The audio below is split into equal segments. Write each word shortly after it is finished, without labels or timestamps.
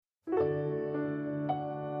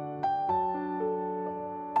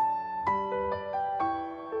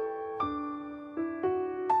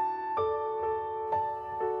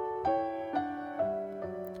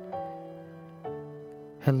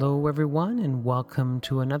Hello, everyone, and welcome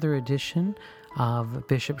to another edition of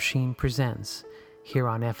Bishop Sheen Presents here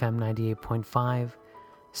on FM 98.5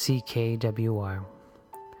 CKWR.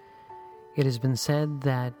 It has been said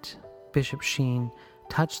that Bishop Sheen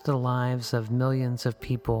touched the lives of millions of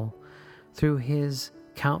people through his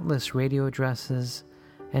countless radio addresses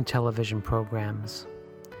and television programs.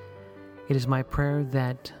 It is my prayer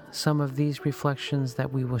that some of these reflections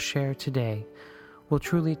that we will share today will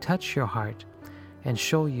truly touch your heart and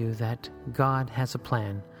show you that God has a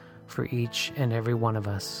plan for each and every one of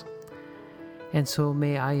us. And so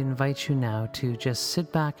may I invite you now to just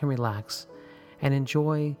sit back and relax and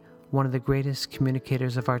enjoy one of the greatest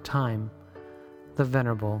communicators of our time, the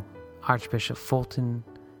Venerable Archbishop Fulton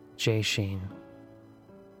J. Sheen.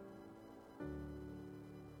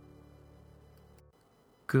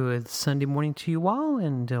 Good Sunday morning to you all,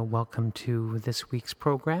 and welcome to this week's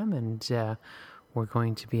program. And we're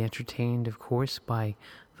going to be entertained, of course, by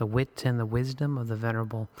the wit and the wisdom of the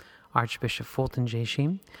Venerable Archbishop Fulton J.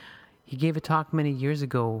 Sheen. He gave a talk many years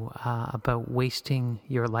ago about wasting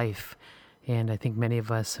your life, and I think many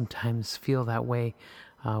of us sometimes feel that way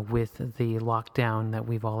with the lockdown that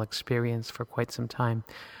we've all experienced for quite some time.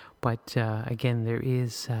 But again, there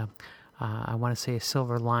is, I want to say, a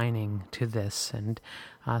silver lining to this. And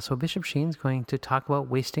so Bishop Sheen's going to talk about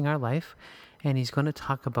wasting our life, and he's going to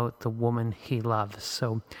talk about the woman he loves.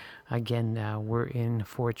 So again, we're in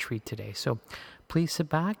for a treat today. So please sit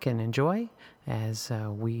back and enjoy as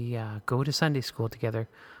we go to Sunday school together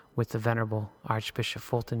with the Venerable Archbishop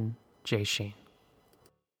Fulton J. Sheen.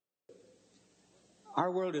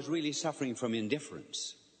 Our world is really suffering from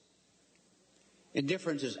indifference.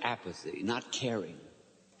 Indifference is apathy, not caring.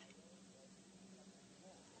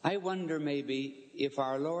 I wonder maybe if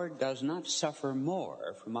our Lord does not suffer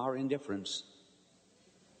more from our indifference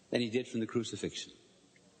than he did from the crucifixion.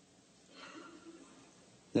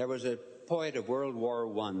 There was a poet of World War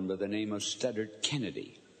I by the name of Studdert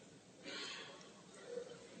Kennedy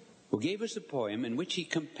who gave us a poem in which he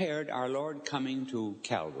compared our Lord coming to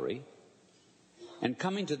Calvary and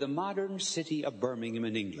coming to the modern city of Birmingham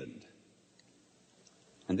in England.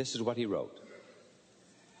 And this is what he wrote.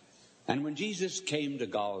 And when Jesus came to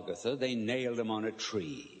Golgotha, they nailed him on a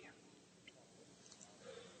tree.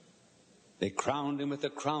 They crowned him with a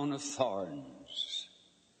crown of thorns.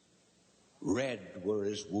 Red were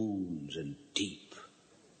his wounds and deep.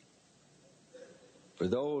 For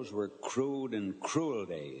those were crude and cruel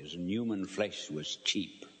days, and human flesh was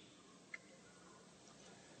cheap.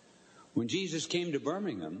 When Jesus came to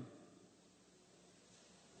Birmingham,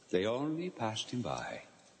 they only passed him by.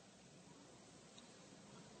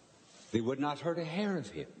 They would not hurt a hair of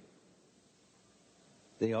him.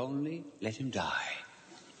 They only let him die.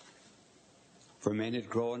 For men had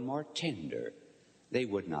grown more tender. They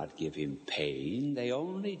would not give him pain. They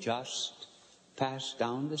only just passed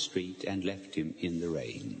down the street and left him in the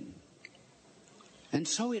rain. And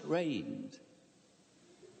so it rained.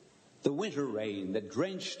 The winter rain that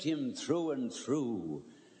drenched him through and through.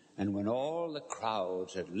 And when all the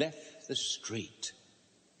crowds had left the street,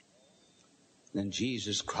 then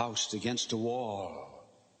Jesus crouched against a wall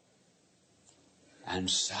and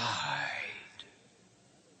sighed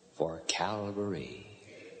for Calvary.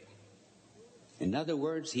 In other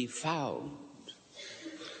words, he found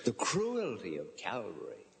the cruelty of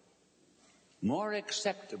Calvary more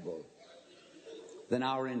acceptable than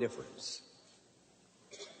our indifference.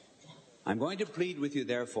 I'm going to plead with you,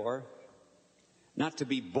 therefore, not to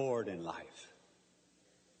be bored in life.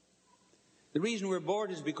 The reason we're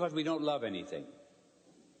bored is because we don't love anything.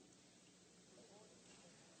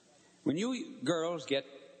 When you girls get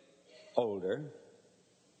older,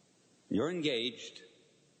 you're engaged,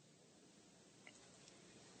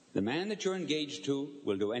 the man that you're engaged to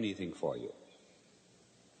will do anything for you.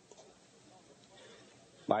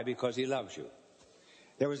 Why? Because he loves you.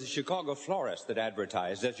 There was a Chicago florist that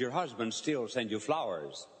advertised, "Does your husband still send you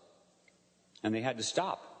flowers?" And they had to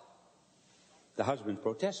stop. The husband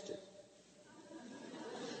protested.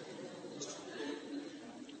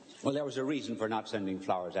 Well, there was a reason for not sending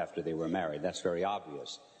flowers after they were married. That's very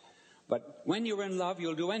obvious. But when you're in love,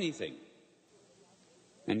 you'll do anything.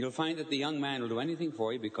 And you'll find that the young man will do anything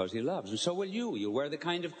for you because he loves. And so will you. You'll wear the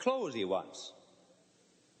kind of clothes he wants.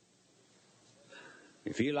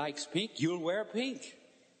 If he likes pink, you'll wear pink.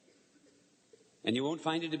 And you won't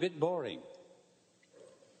find it a bit boring.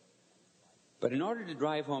 But in order to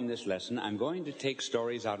drive home this lesson, I'm going to take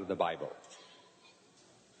stories out of the Bible.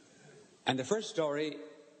 And the first story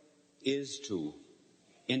is to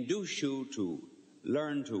induce you to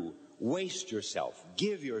learn to waste yourself,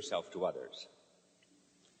 give yourself to others.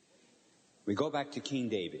 We go back to King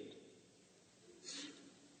David.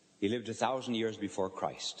 He lived 1,000 years before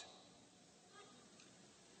Christ.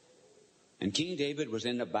 And King David was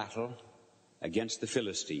in a battle against the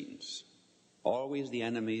Philistines, always the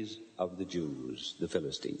enemies of the Jews, the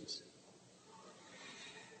Philistines.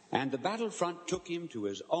 And the battlefront took him to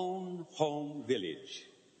his own home village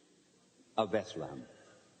of Bethlehem.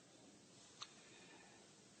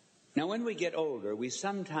 Now, when we get older, we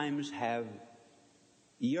sometimes have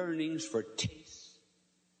yearnings for tastes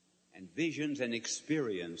and visions and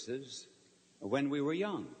experiences when we were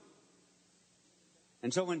young.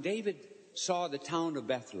 And so when David saw the town of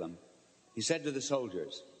Bethlehem, he said to the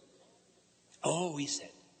soldiers, "Oh," he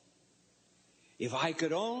said, "if I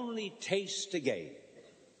could only taste again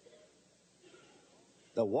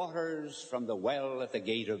the waters from the well at the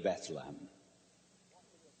gate of Bethlehem."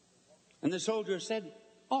 And the soldiers said,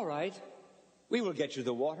 "All right, we will get you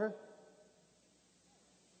the water.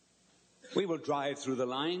 We will drive through the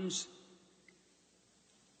lines."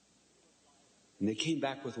 And they came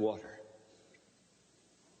back with water.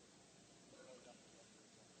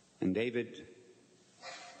 And David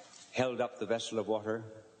held up the vessel of water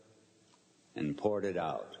and poured it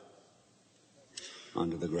out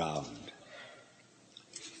onto the ground.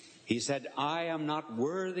 He said, "I am not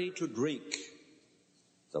worthy to drink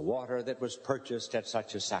the water that was purchased at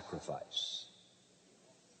such a sacrifice."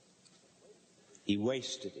 He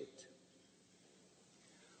wasted it.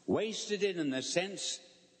 Wasted it in the sense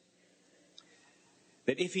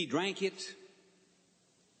that if he drank it,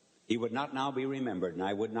 he would not now be remembered, and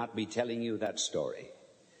I would not be telling you that story.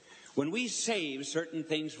 When we save certain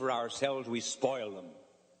things for ourselves, we spoil them.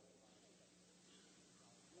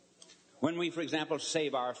 When we, for example,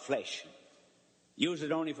 save our flesh, use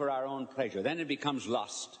it only for our own pleasure, then it becomes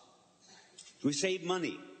lust. We save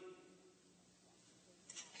money,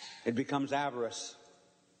 it becomes avarice.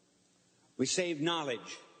 We save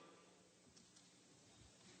knowledge,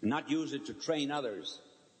 and not use it to train others,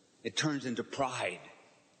 it turns into pride.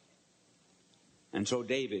 And so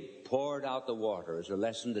David poured out the water as a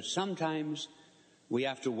lesson that sometimes we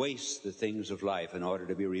have to waste the things of life in order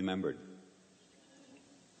to be remembered.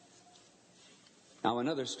 Now,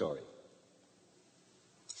 another story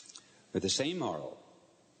with the same moral.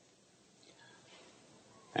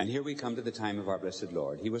 And here we come to the time of our blessed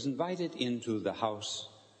Lord. He was invited into the house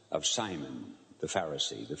of Simon, the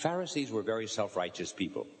Pharisee. The Pharisees were very self-righteous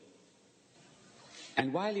people.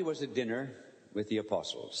 And while he was at dinner with the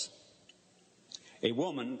apostles, a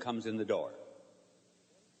woman comes in the door.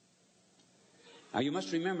 Now, you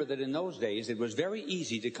must remember that in those days it was very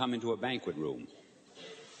easy to come into a banquet room.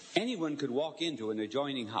 Anyone could walk into an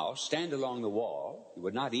adjoining house, stand along the wall. You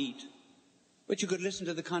would not eat, but you could listen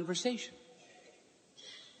to the conversation.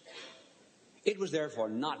 It was therefore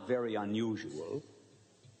not very unusual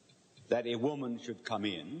that a woman should come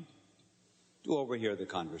in to overhear the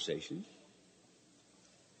conversation.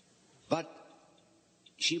 But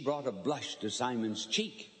she brought a blush to Simon's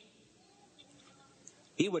cheek.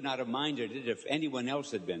 He would not have minded it if anyone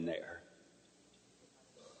else had been there.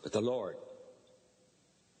 But the Lord,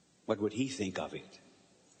 what would he think of it?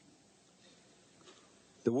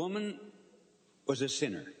 The woman was a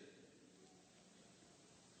sinner.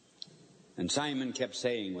 And Simon kept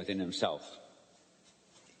saying within himself,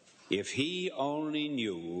 if he only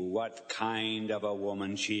knew what kind of a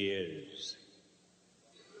woman she is.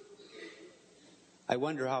 I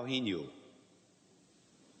wonder how he knew.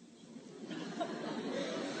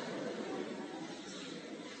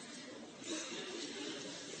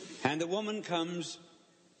 And the woman comes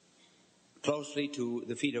closely to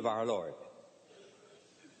the feet of our Lord.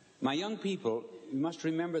 My young people, you must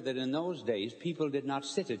remember that in those days, people did not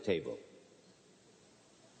sit at table.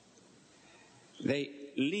 They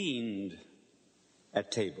leaned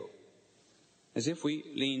at table, as if we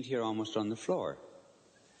leaned here almost on the floor.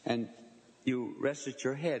 And you rested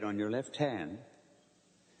your head on your left hand,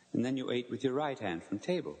 and then you ate with your right hand from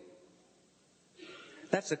table.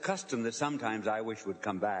 That's a custom that sometimes I wish would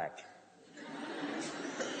come back.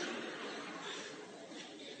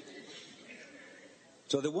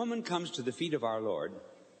 So the woman comes to the feet of our Lord,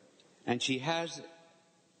 and she has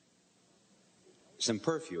some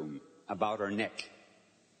perfume about her neck.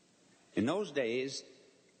 In those days,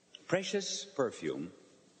 precious perfume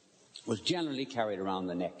was generally carried around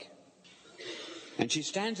the neck. And she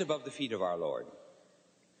stands above the feet of our Lord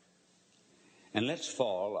and lets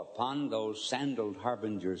fall upon those sandaled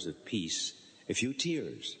harbingers of peace a few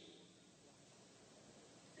tears,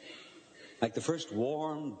 like the first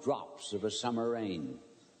warm drops of a summer rain.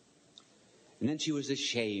 And then she was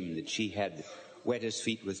ashamed that she had wet his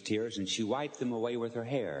feet with tears, and she wiped them away with her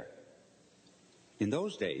hair. In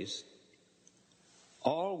those days,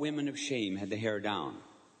 all women of shame had the hair down.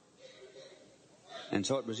 And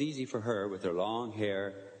so it was easy for her, with her long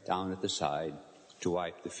hair down at the side, to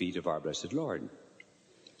wipe the feet of our blessed Lord.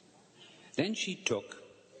 Then she took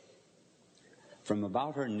from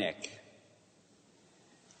about her neck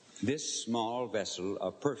this small vessel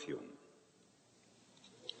of perfume.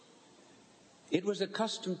 It was a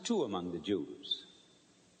custom, too, among the Jews,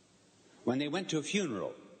 when they went to a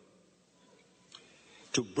funeral,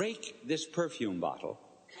 to break this perfume bottle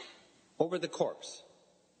over the corpse,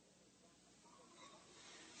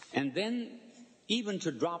 and then even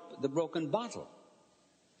to drop the broken bottle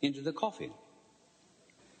into the coffin.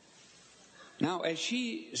 Now, as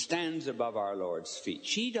she stands above our Lord's feet,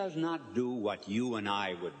 she does not do what you and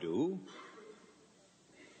I would do.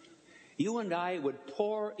 You and I would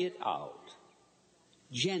pour it out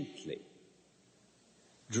gently,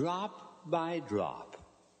 drop by drop,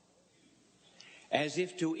 as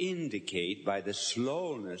if to indicate by the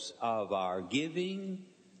slowness of our giving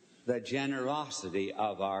the generosity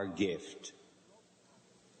of our gift.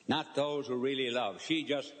 Not those who really love. She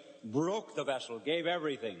just broke the vessel, gave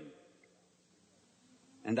everything.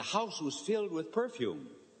 And the house was filled with perfume,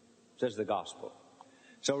 says the gospel.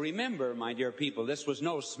 So remember, my dear people, this was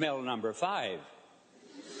no smell number 5.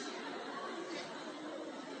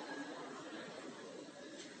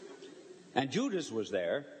 And Judas was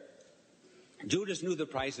there. Judas knew the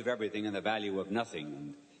price of everything and the value of nothing.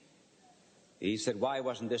 And he said, why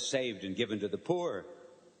wasn't this saved and given to the poor?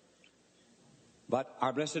 But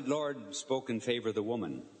our blessed Lord spoke in favor of the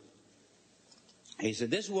woman. He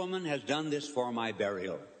said, this woman has done this for my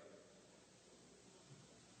burial.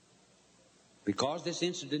 Because this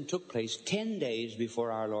incident took place 10 days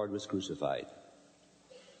before our Lord was crucified.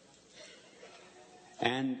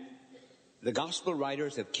 And the gospel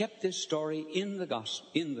writers have kept this story in the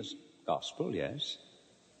gospel, yes,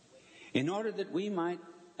 in order that we might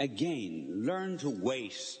again learn to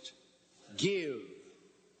waste, give,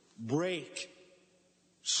 break,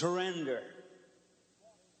 surrender.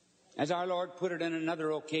 As our Lord put it in another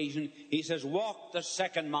occasion, he says, walk the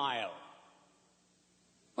second mile.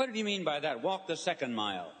 What did he mean by that? Walk the second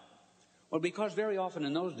mile. Well, because very often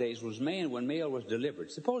in those days when mail was delivered,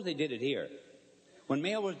 suppose they did it here. When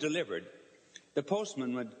mail was delivered, the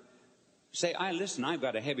postman would say, listen, I've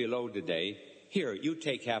got a heavy load today. Here, you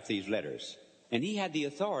take half these letters. And he had the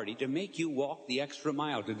authority to make you walk the extra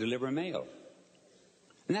mile to deliver mail.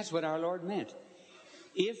 And that's what our Lord meant.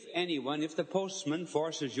 If the postman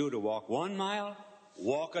forces you to walk 1 mile,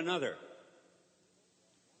 walk another.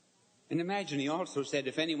 And imagine, he also said,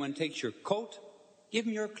 if anyone takes your coat, give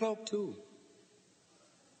him your cloak too.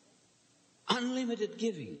 Unlimited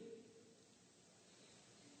giving.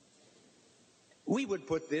 We would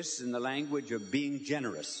put this in the language of being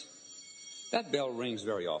generous. That bell rings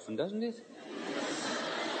very often, doesn't it?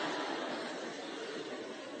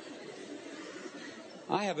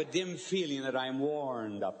 I have a dim feeling that I'm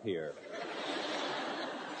warned up here.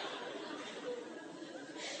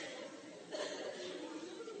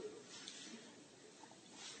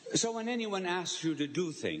 So when anyone asks you to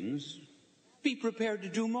do things, be prepared to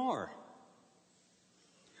do more.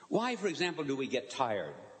 Why, for example, do we get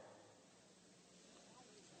tired?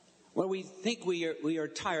 Well, we think we are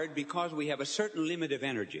tired because we have a certain limit of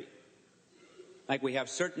energy. Like we have a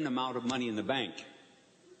certain amount of money in the bank.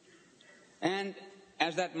 And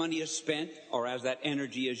as that money is spent, or as that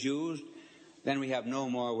energy is used, then we have no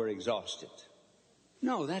more, we're exhausted.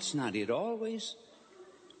 No, that's not it always.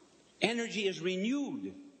 Energy is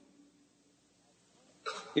renewed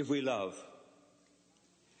if we love.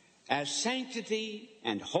 As sanctity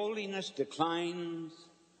and holiness declines,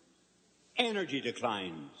 energy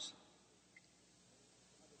declines.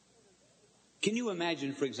 Can you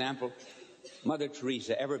imagine, for example, Mother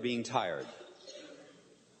Teresa ever being tired?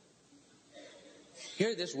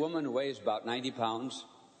 Here, this woman who weighs about 90 pounds,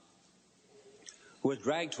 who has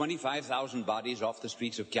dragged 25,000 bodies off the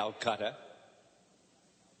streets of Calcutta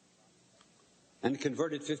and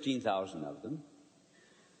converted 15,000 of them.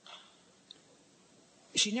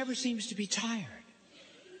 She never seems to be tired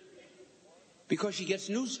because she gets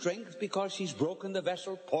new strength because she's broken the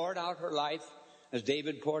vessel, poured out her life as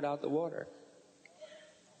David poured out the water.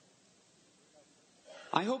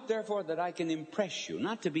 I hope, therefore, that I can impress you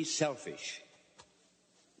not to be selfish,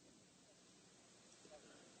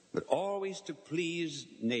 but always to please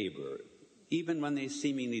neighbor, even when they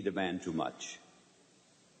seemingly demand too much.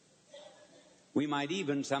 We might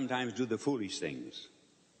even sometimes do the foolish things.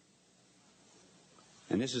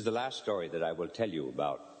 And this is the last story that I will tell you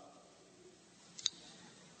about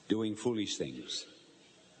doing foolish things.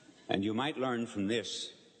 And you might learn from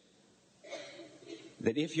this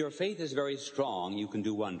that if your faith is very strong, you can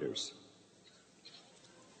do wonders.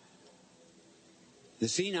 The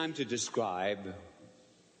scene I'm to describe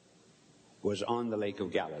was on the Lake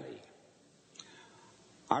of Galilee.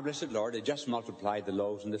 Our blessed Lord had just multiplied the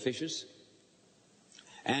loaves and the fishes,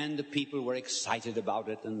 and the people were excited about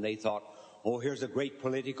it, and they thought, oh, here's a great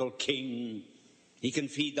political king. He can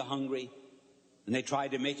feed the hungry. And they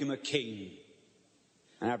tried to make him a king.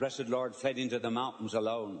 And our blessed Lord fled into the mountains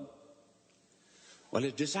alone. Well,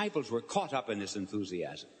 his disciples were caught up in this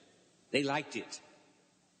enthusiasm. They liked it.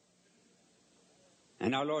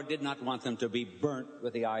 And our Lord did not want them to be burnt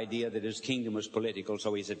with the idea that his kingdom was political,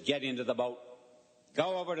 so he said, get into the boat.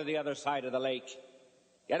 Go over to the other side of the lake.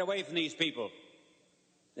 Get away from these people.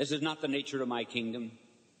 This is not the nature of my kingdom.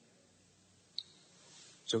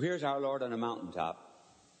 So here's our Lord on a mountaintop.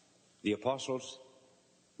 The apostles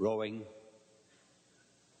rowing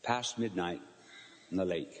past midnight in the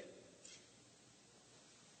lake.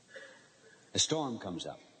 A storm comes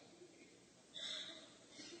up.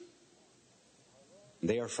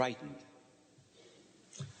 They are frightened.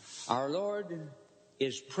 Our Lord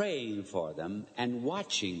is praying for them and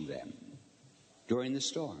watching them during the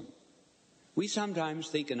storm. We sometimes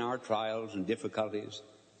think in our trials and difficulties,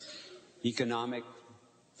 economic,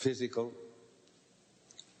 physical,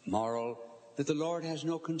 moral, that the Lord has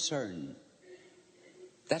no concern.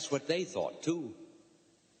 That's what they thought too.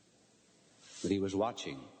 But he was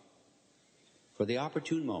watching for the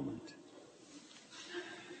opportune moment.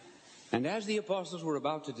 And as the apostles were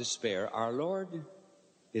about to despair, our Lord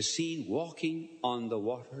is seen walking on the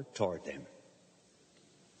water toward them.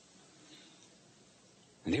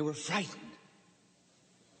 And they were frightened.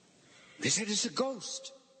 They said, it's a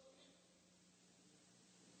ghost.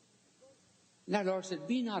 And our Lord said,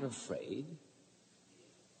 be not afraid.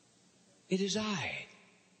 It is I.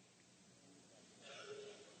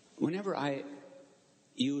 Whenever I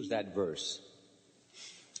use that verse,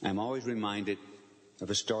 I'm always reminded of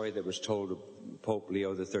a story that was told of Pope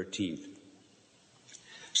Leo XIII.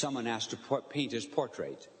 Someone asked to paint his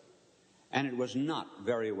portrait, and it was not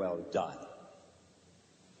very well done.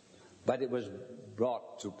 But it was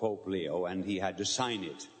brought to Pope Leo, and he had to sign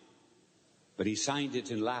it. But he signed it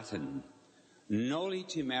in Latin. Noli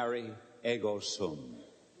timere ego sum.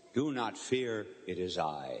 Do not fear, it is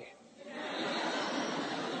I.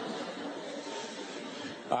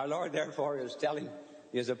 Our Lord, therefore, is telling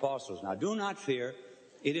his apostles, now do not fear,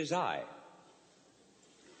 it is I.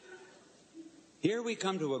 Here we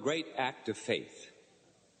come to a great act of faith.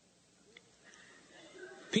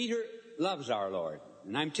 Peter loves our Lord.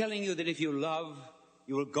 And I'm telling you that if you love,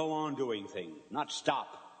 you will go on doing things, not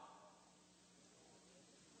stop.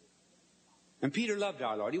 And Peter loved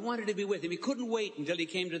our Lord. He wanted to be with him. He couldn't wait until he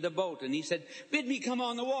came to the boat, and he said, bid me come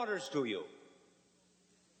on the waters to you.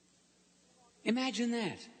 Imagine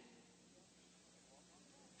that.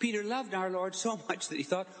 Peter loved our Lord so much that he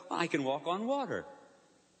thought, well, I can walk on water.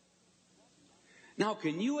 Now,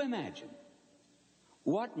 can you imagine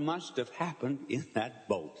what must have happened in that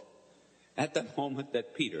boat at the moment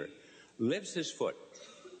that Peter lifts his foot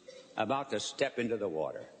about to step into the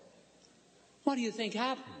water? What do you think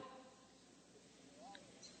happened?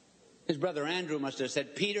 His brother Andrew must have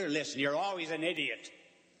said, Peter, listen, you're always an idiot.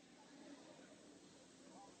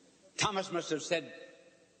 Thomas must have said,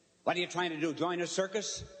 what are you trying to do, join a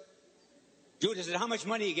circus? Judas said, how much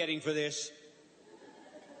money are you getting for this?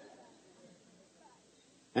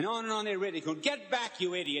 And on they ridiculed, get back,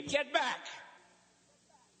 you idiot, get back.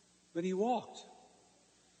 But he walked.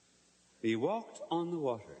 He walked on the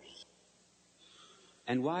waters.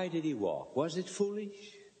 And why did he walk? Was it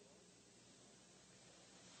foolish?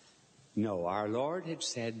 No, our Lord had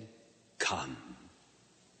said, come.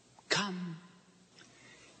 Come.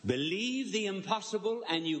 Believe the impossible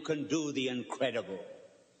and you can do the incredible.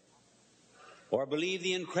 Or believe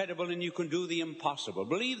the incredible and you can do the impossible.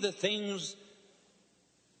 Believe the things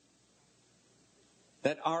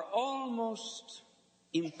that are almost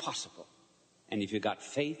impossible. And if you got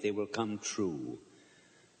faith, they will come true.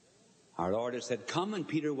 Our Lord had said, come, and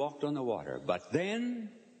Peter walked on the water. But then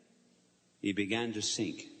he began to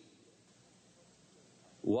sink.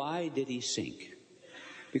 Why did he sink?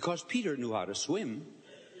 Because Peter knew how to swim.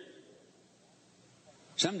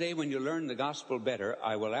 Someday when you learn the gospel better,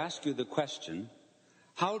 I will ask you the question,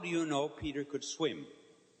 how do you know Peter could swim?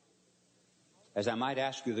 As I might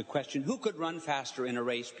ask you the question, who could run faster in a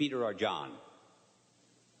race, Peter or John?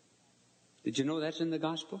 Did you know that's in the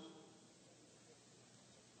gospel?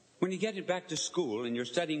 When you get it back to school and you're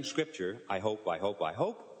studying scripture, I hope,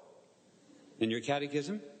 in your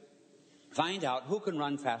catechism, find out who can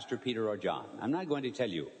run faster, Peter or John. I'm not going to tell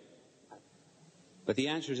you, but the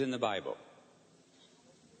answer is in the Bible.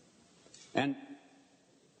 And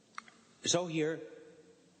so here,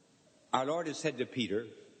 Our Lord has said to Peter,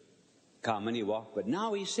 come, and he walked, but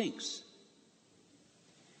now he sinks.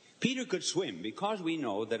 Peter could swim because we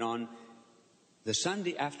know that on the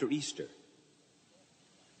Sunday after Easter,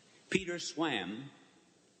 Peter swam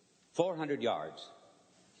 400 yards.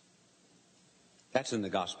 That's in the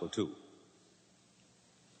gospel too.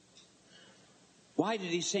 Why did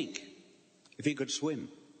he sink if he could swim?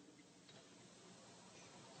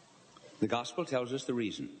 The gospel tells us the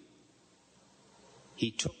reason.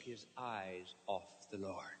 He took his eyes off the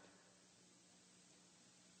Lord.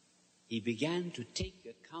 He began to take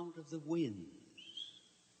account of the winds.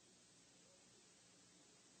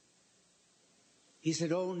 He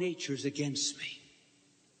said, oh, nature's against me.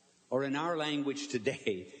 Or in our language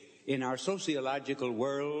today, in our sociological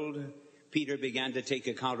world, Peter began to take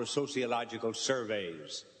account of sociological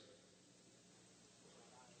surveys.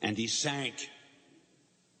 And he sank.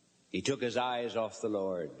 He took his eyes off the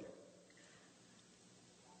Lord.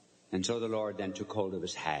 And so the Lord then took hold of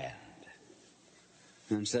his hand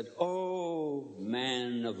and said, oh,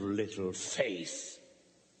 man of little faith,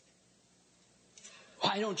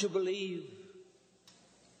 why don't you believe?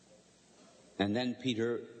 And then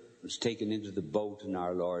Peter was taken into the boat, and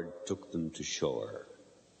our Lord took them to shore.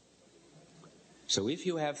 So if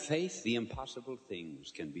you have faith, the impossible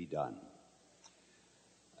things can be done.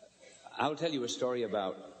 I'll tell you a story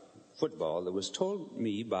about football that was told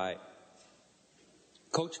me by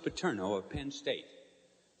Coach Paterno of Penn State.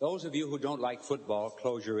 Those of you who don't like football,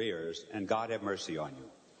 close your ears, and God have mercy on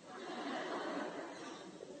you.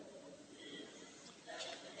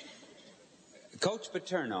 Coach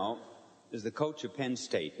Paterno is the coach of Penn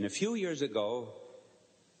State, and a few years ago,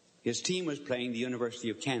 his team was playing the University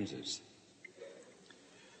of Kansas.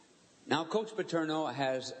 Now, Coach Paterno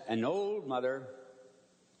has an old mother,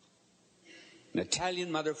 an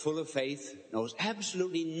Italian mother full of faith, knows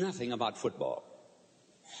absolutely nothing about football.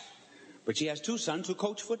 But she has two sons who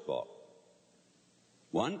coach football.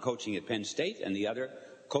 One coaching at Penn State and the other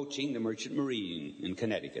coaching the Merchant Marine in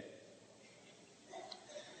Connecticut.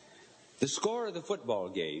 The score of the football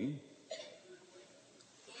game,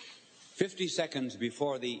 50 seconds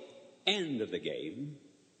before the end of the game,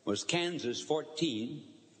 was Kansas 14,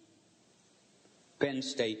 Penn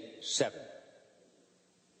State 7.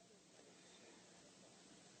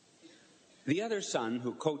 The other son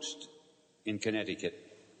who coached in Connecticut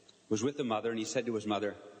was with the mother, and he said to his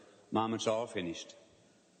mother, Mom, it's all finished.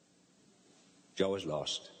 Joe is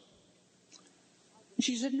lost. And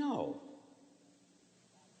she said, no.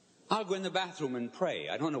 I'll go in the bathroom and pray.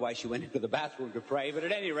 I don't know why she went into the bathroom to pray, but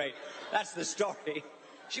at any rate, that's the story.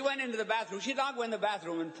 She went into the bathroom. She said, I'll go in the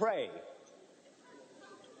bathroom and pray.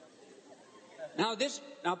 Now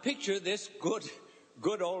picture this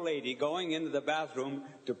good old lady going into the bathroom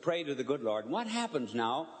to pray to the good Lord. What happens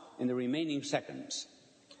now in the remaining seconds?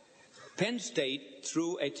 Penn State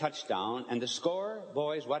threw a touchdown, and the score,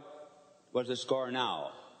 boys, what was the score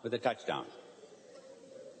now with the touchdown?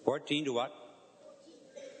 14 to what?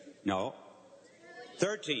 No.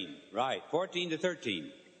 13, right. 14 to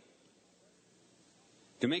 13.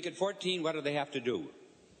 To make it 14, what do they have to do?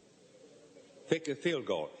 Pick a field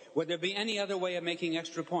goal. Would there be any other way of making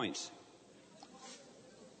extra points?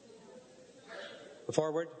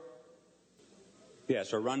 Forward?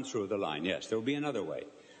 Yes, or run through the line. Yes, there will be another way.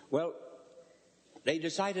 Well, they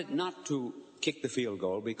decided not to kick the field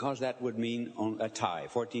goal because that would mean a tie,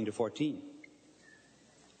 14 to 14.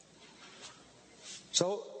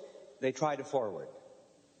 So they tried a forward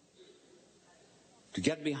to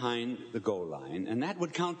get behind the goal line, and that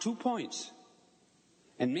would count 2 points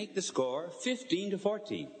and make the score 15 to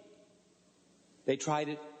 14. They tried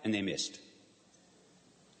it, and they missed.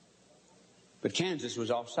 But Kansas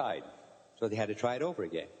was offside, so they had to try it over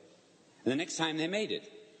again. And the next time they made it,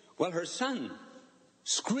 well, her son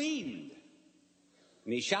screamed.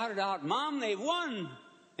 And he shouted out, Mom, they've won.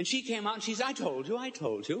 And she came out and she said, I told you, I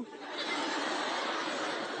told you.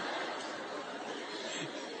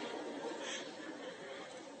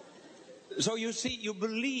 So you see, you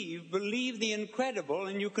believe the incredible,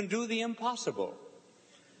 and you can do the impossible.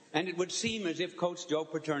 And it would seem as if Coach Joe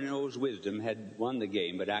Paterno's wisdom had won the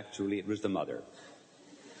game, but actually it was the mother.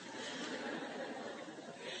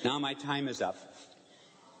 Now my time is up.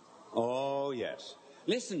 Oh, yes.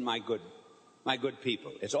 Listen, my good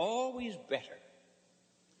people, it's always better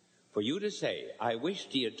for you to say, I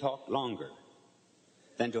wished he had talked longer,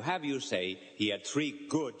 than to have you say he had 3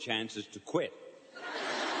 good chances to quit.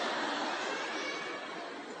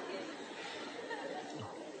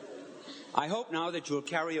 I hope now that you'll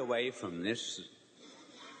carry away from this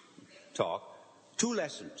talk 2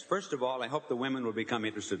 lessons. First of all, I hope the women will become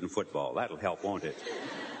interested in football. That'll help, won't it?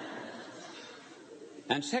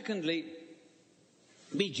 And secondly,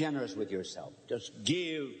 be generous with yourself. Just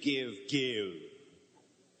give, give, give.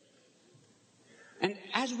 And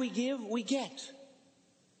as we give, we get.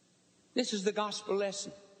 This is the gospel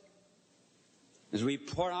lesson. As we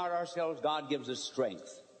pour out ourselves, God gives us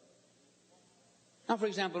strength. Now, for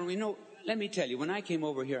example, let me tell you, when I came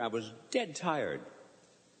over here, I was dead tired.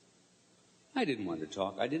 I didn't want to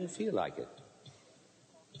talk. I didn't feel like it.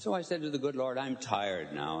 So I said to the good Lord, I'm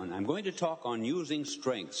tired now, and I'm going to talk on using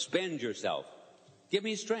strength. Spend yourself. Give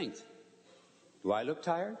me strength. Do I look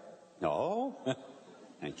tired? No.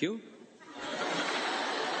 Thank you.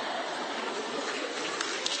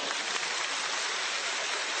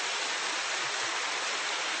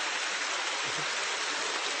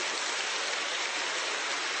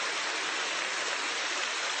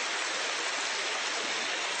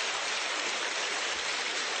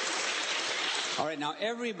 All right, now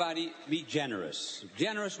everybody be generous.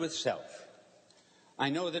 Generous with self. I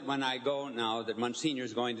know that when I go now that Monsignor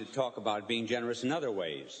is going to talk about being generous in other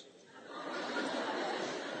ways.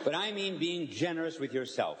 But I mean being generous with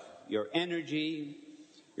yourself. Your energy,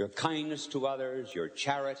 your kindness to others, your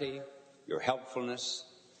charity, your helpfulness.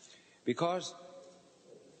 Because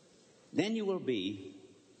then you will be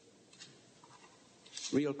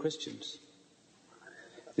real Christians.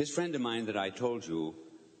 This friend of mine that I told you,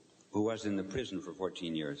 who was in the prison for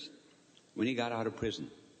 14 years, when he got out of prison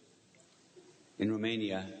in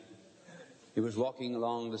Romania, he was walking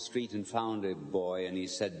along the street and found a boy, and he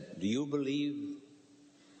said, "Do you believe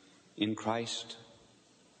in Christ?"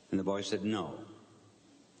 And the boy said, "No."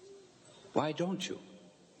 "Why don't you?"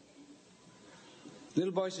 The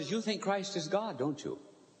little boy says, "You think Christ is God, don't you?"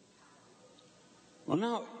 Well,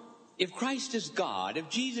 now, if Christ is God, if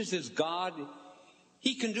Jesus is God,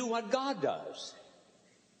 he can do what God does.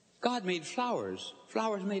 God made flowers.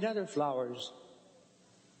 Flowers made other flowers.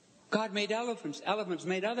 God made elephants. Elephants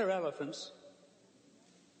made other elephants.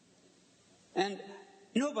 And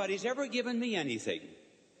nobody's ever given me anything.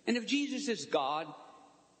 And if Jesus is God,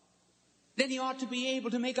 then he ought to be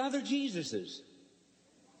able to make other Jesuses.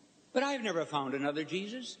 But I've never found another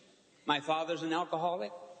Jesus. My father's an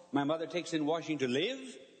alcoholic. My mother takes in washing to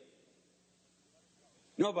live.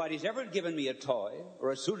 Nobody's ever given me a toy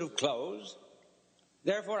or a suit of clothes.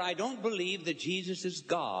 Therefore, I don't believe that Jesus is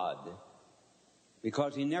God,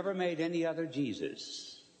 because he never made any other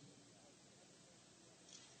Jesus.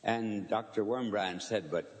 And Dr. Wormbrand said,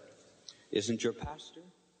 "But isn't your pastor?"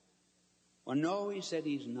 Well, no, he said,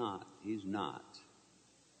 he's not. He's not.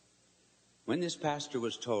 When this pastor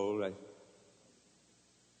was told,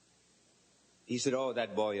 he said, "Oh,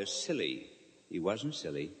 that boy is silly." He wasn't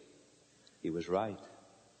silly. He was right.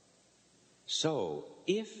 So,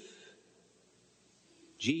 if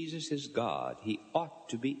Jesus is God, he ought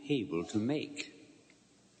to be able to make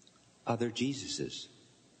other Jesuses.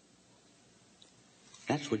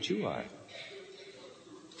 That's what you are.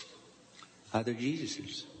 Other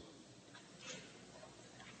Jesuses.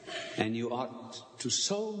 And you ought to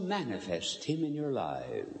so manifest him in your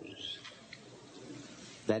lives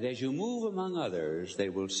that as you move among others, they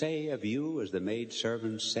will say of you, as the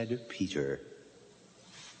maidservant said of Peter,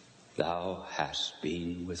 "Thou hast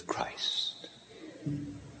been with Christ."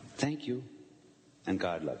 Thank you, and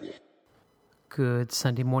God love you. Good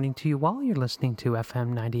Sunday morning to you all. You're listening to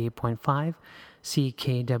FM 98.5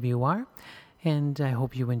 CKWR, and I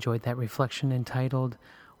hope you enjoyed that reflection entitled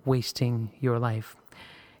Wasting Your Life.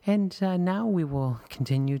 And now we will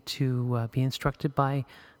continue to be instructed by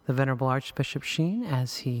the Venerable Archbishop Sheen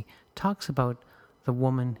as he talks about the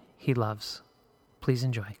woman he loves. Please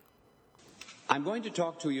enjoy. I'm going to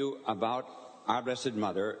talk to you about our Blessed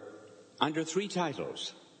Mother under three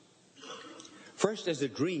titles. First, as a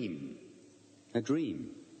dream. A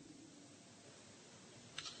dream.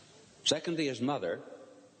 Secondly, as mother.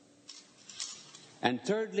 And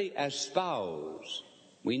thirdly, as spouse.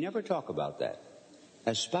 We never talk about that.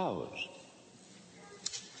 As spouse.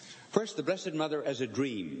 First, the Blessed Mother as a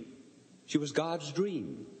dream. She was God's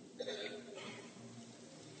dream.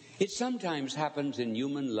 It sometimes happens in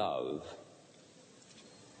human love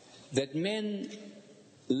that men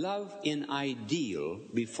love in ideal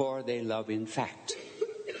before they love in fact.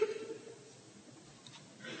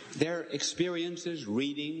 Their experiences,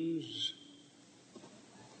 readings,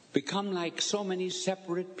 become like so many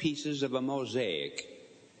separate pieces of a mosaic,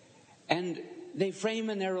 and they frame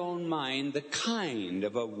in their own mind the kind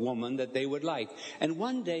of a woman that they would like. And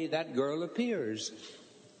one day that girl appears,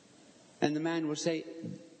 and the man will say,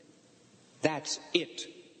 "That's it.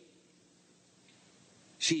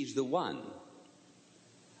 She's the one."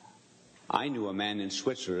 I knew a man in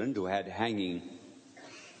Switzerland who had hanging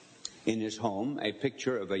in his home a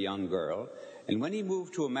picture of a young girl, And when he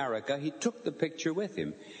moved to America, he took the picture with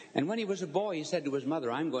him. And when he was a boy, he said to his mother,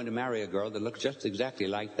 I'm going to marry a girl that looks just exactly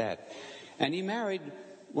like that. And he married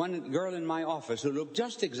one girl in my office who looked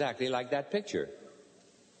just exactly like that picture.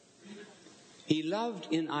 He loved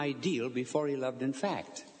in ideal before he loved in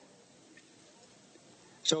fact.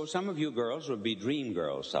 So some of you girls will be dream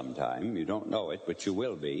girls sometime. You don't know it, but you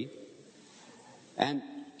will be. And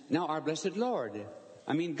now our blessed Lord,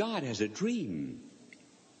 God has a dream.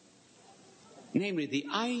 Namely, the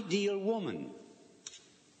ideal woman.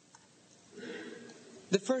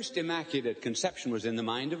 The first immaculate conception was in the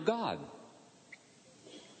mind of God.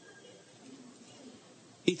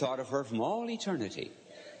 He thought of her from all eternity.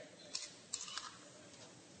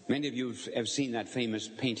 Many of you have seen that famous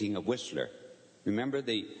painting of Whistler. Remember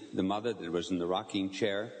the mother that was in the rocking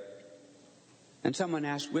chair? And someone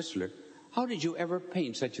asked Whistler, how did you ever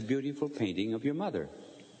paint such a beautiful painting of your mother?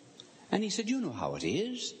 And he said, you know how it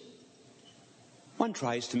is. One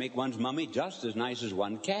tries to make one's mummy just as nice as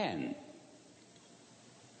one can.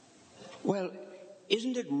 Well,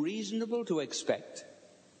 isn't it reasonable to expect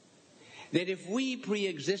that if we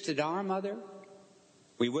pre-existed our mother,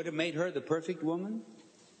 we would have made her the perfect woman?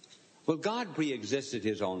 Well, God pre-existed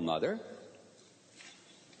his own mother,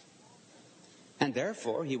 and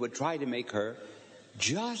therefore he would try to make her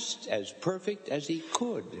just as perfect as he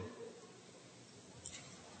could.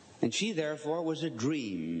 And she therefore was a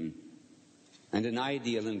dream and an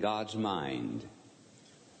ideal in God's mind.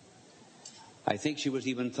 I think she was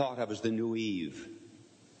even thought of as the new Eve.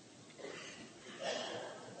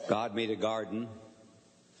 God made a garden,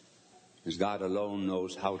 as God alone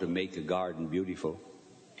knows how to make a garden beautiful.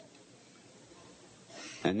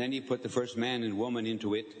 And then he put the first man and woman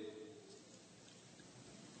into it,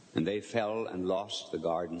 and they fell and lost the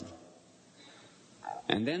garden.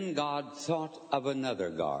 And then God thought of another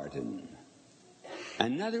garden,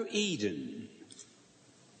 another Eden,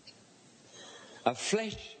 a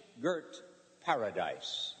flesh-girt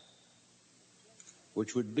paradise,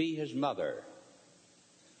 which would be his mother,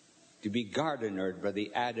 to be gardenered by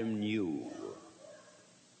the Adam new.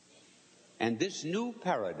 And this new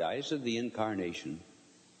paradise of the incarnation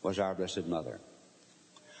was our Blessed Mother.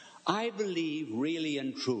 I believe really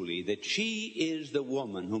and truly that she is the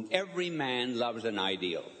woman whom every man loves an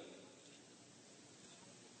ideal.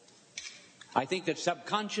 I think that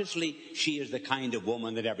subconsciously she is the kind of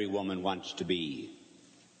woman that every woman wants to be.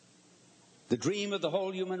 The dream of the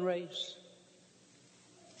whole human race.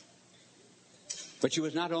 But she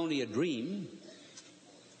was not only a dream,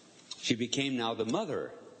 she became now the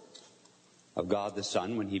mother of God the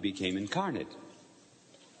Son when he became incarnate.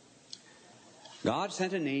 God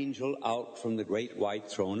sent an angel out from the great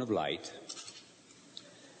white throne of light,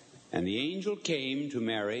 and the angel came to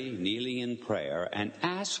Mary, kneeling in prayer, and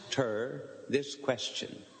asked her this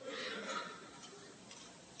question: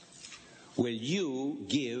 will you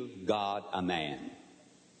give God a man?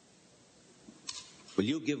 Will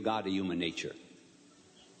you give God a human nature?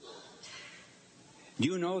 Do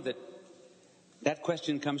you know that that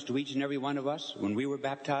question comes to each and every one of us when we were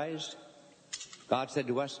baptized? God said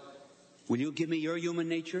to us, will you give me your human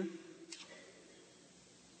nature?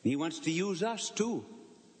 He wants to use us too,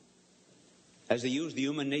 as he used the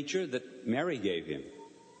human nature that Mary gave him.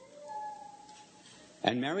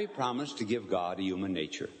 And Mary promised to give God a human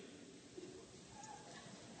nature.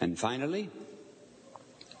 And finally,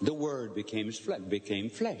 the Word became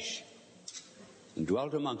flesh and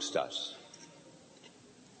dwelt amongst us.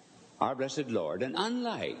 Our blessed Lord. And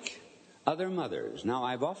unlike other mothers, now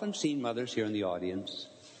I've often seen mothers here in the audience,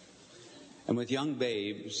 and with young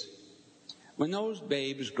babes, when those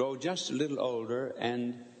babes grow just a little older,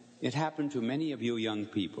 and it happened to many of you young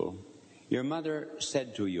people, your mother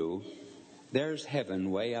said to you, there's heaven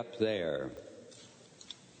way up there.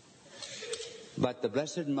 But the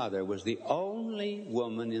Blessed Mother was the only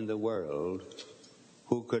woman in the world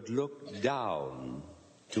who could look down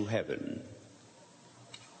to heaven,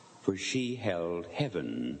 for she held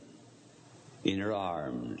heaven in her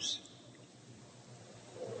arms.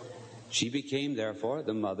 She became, therefore,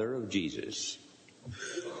 the mother of Jesus.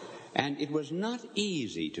 And it was not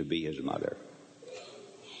easy to be his mother.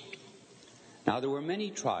 Now, there were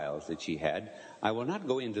many trials that she had. I will not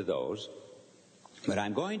go into those, but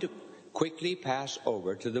I'm going to quickly pass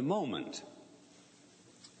over to the moment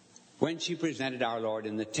when she presented our Lord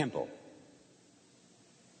in the temple.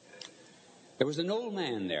 There was an old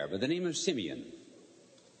man there by the name of Simeon,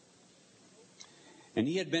 and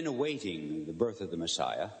he had been awaiting the birth of the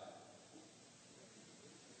Messiah.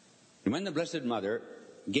 And when the Blessed Mother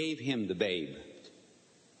gave him the babe,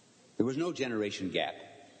 there was no generation gap.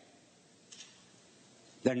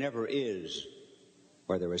 There never is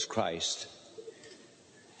where there is Christ.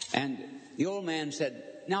 And the old man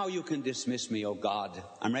said, "Now you can dismiss me, O God.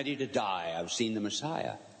 I'm ready to die. I've seen the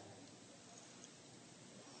Messiah."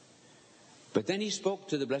 But then he spoke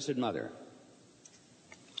to the Blessed Mother,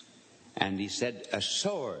 and he said, "A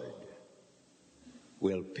sword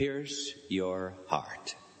will pierce your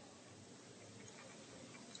heart."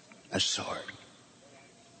 A sword.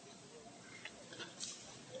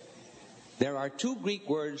 There are two Greek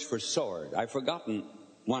words for sword. I've forgotten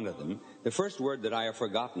one of them. The first word that I have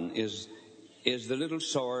forgotten is the little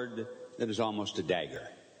sword that is almost a dagger.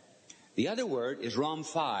 The other word is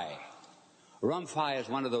rhomphi. Rhomphi is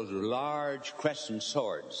one of those large crescent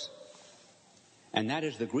swords. And that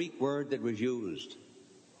is the Greek word that was used.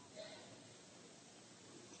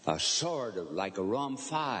 A sword like a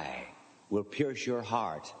rhomphi will pierce your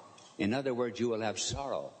heart. In other words, you will have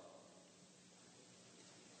sorrow.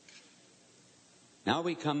 Now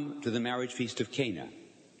we come to the marriage feast of Cana.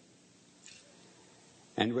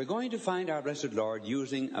 And we're going to find our blessed Lord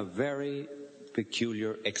using a very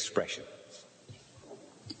peculiar expression.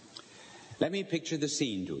 Let me picture the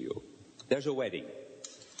scene to you. There's a wedding.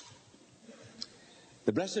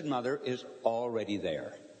 The Blessed Mother is already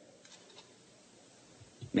there.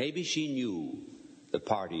 Maybe she knew the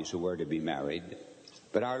parties who were to be married,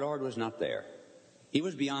 but our Lord was not there. He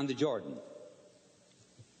was beyond the Jordan,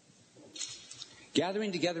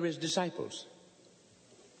 gathering together his disciples.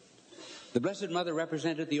 The Blessed Mother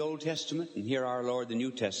represented the Old Testament, and here our Lord, the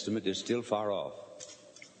New Testament, is still far off.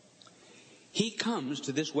 He comes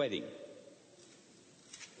to this wedding.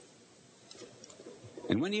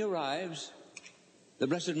 And when he arrives, the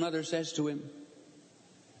Blessed Mother says to him,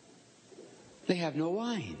 "They have no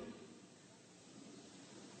wine."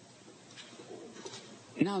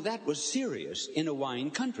 Now that was serious in a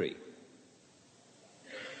wine country.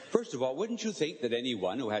 First of all, wouldn't you think that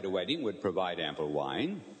anyone who had a wedding would provide ample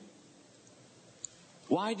wine?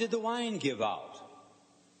 Why did the wine give out?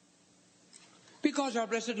 Because our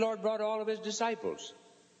blessed Lord brought all of his disciples.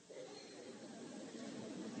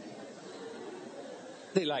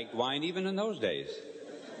 They liked wine even in those days.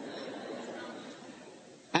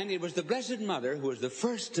 And it was the Blessed Mother who was the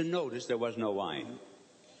first to notice there was no wine.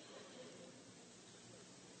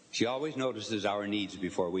 She always notices our needs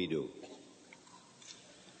before we do.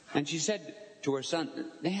 And she said to her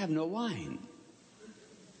son, "They have no wine."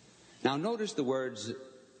 Now notice the words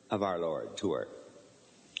of our Lord to her.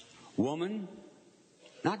 "Woman,"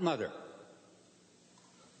 not mother.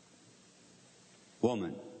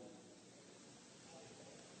 "Woman.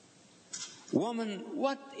 Woman,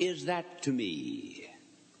 what is that to me?"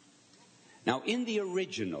 Now in the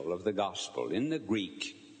original of the gospel, in the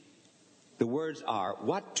Greek, the words are,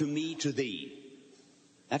 "What to me, to thee."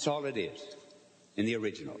 That's all it is in the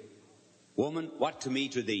original. "Woman, what to me,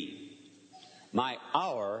 to thee? My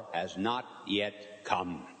hour has not yet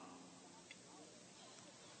come."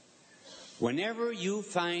 Whenever you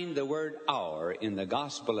find the word hour in the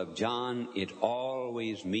Gospel of John, it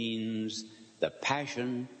always means the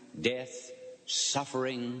passion, death,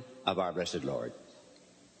 suffering of our blessed Lord.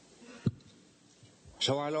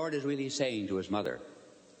 So our Lord is really saying to his mother,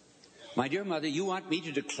 "My dear mother, you want me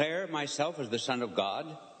to declare myself as the Son of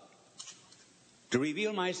God? To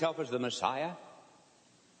reveal myself as the Messiah?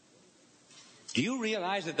 Do you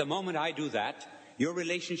realize that the moment I do that, your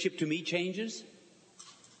relationship to me changes?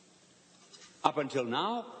 Up until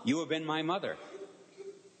now, you have been my mother.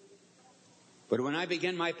 But when I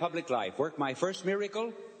begin my public life, work my first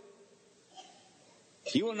miracle,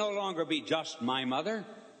 you will no longer be just my mother.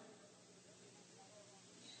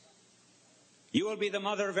 You will be the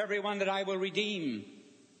mother of everyone that I will redeem.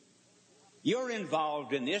 You're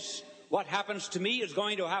involved in this. What happens to me is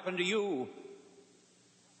going to happen to you.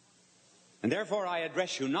 And therefore I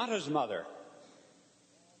address you not as mother.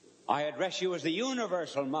 I address you as the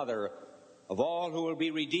universal mother of all who will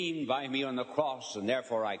be redeemed by me on the cross, and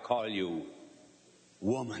therefore I call you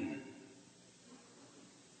woman."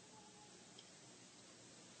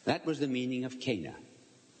 That was the meaning of Cana.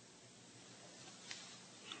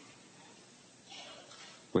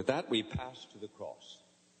 With that, we pass to the cross.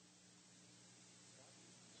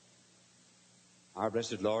 Our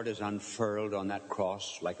blessed Lord is unfurled on that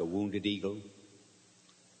cross like a wounded eagle.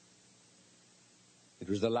 It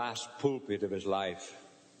was the last pulpit of his life.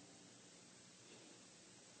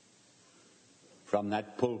 From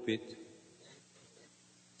that pulpit,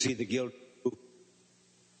 see the guilt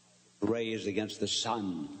raised against the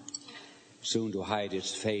sun, soon to hide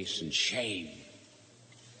its face in shame.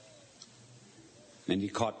 And he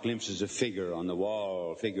caught glimpses of figures on the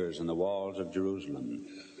walls of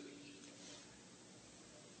Jerusalem.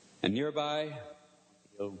 And nearby,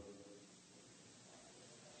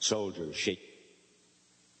 soldiers shaking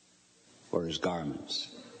for his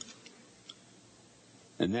garments.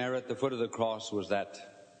 And there at the foot of the cross was that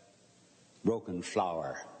broken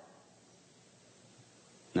flower,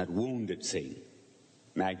 that wounded thing,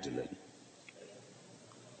 Magdalene,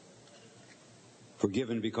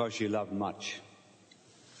 forgiven because she loved much.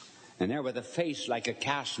 And there with a face like a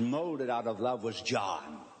cast molded out of love was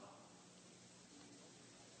John.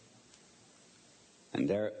 And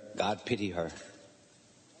there, God pity her,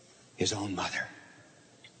 his own mother.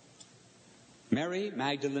 Mary,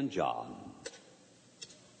 Magdalene, John.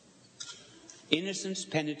 Innocence,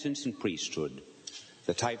 penitence, and priesthood,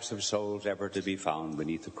 the types of souls ever to be found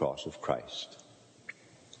beneath the cross of Christ.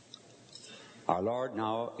 Our Lord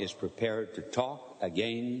now is prepared to talk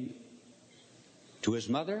again to his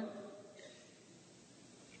mother?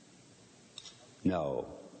 No.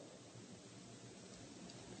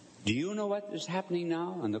 Do you know what is happening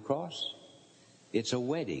now on the cross? It's a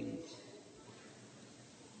wedding.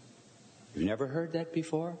 You've never heard that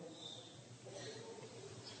before?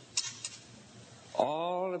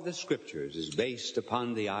 All of the scriptures is based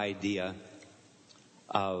upon the idea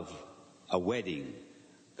of a wedding.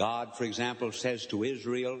 God, for example, says to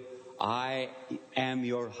Israel, I am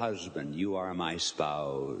your husband, you are my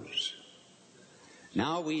spouse.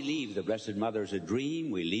 Now we leave the Blessed Mother as a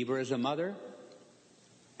dream, we leave her as a mother,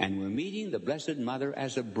 and we're meeting the Blessed Mother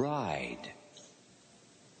as a bride.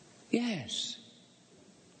 Yes.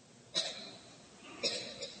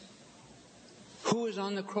 Who is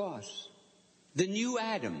on the cross? The new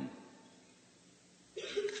Adam.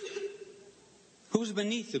 Who's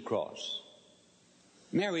beneath the cross?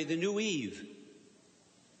 Mary, the new Eve.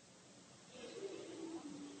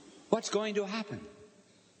 What's going to happen?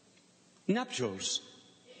 Nuptials.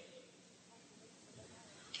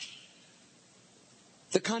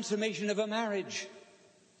 The consummation of a marriage.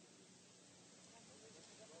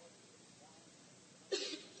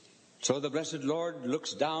 So the blessed Lord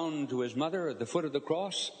looks down to his mother at the foot of the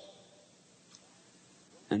cross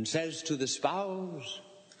and says to the spouse,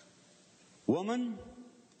 woman,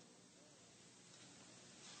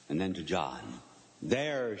 and then to John,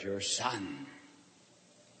 there's your son.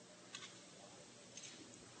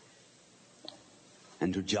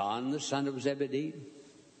 And to John, the son of Zebedee,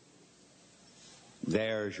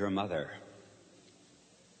 there's your mother.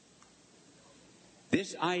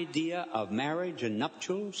 This idea of marriage and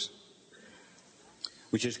nuptials,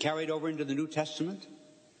 which is carried over into the New Testament,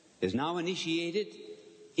 is now initiated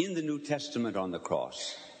in the New Testament on the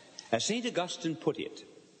cross. As St. Augustine put it,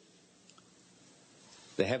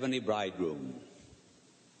 the heavenly bridegroom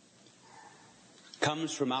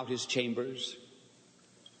comes from out his chambers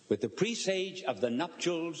with the presage of the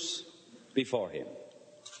nuptials before him.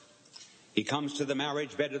 He comes to the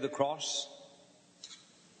marriage bed of the cross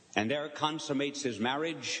and there consummates his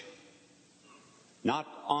marriage, not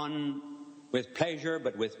on with pleasure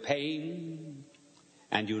but with pain,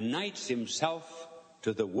 and unites himself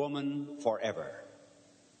to the woman forever.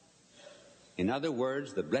 In other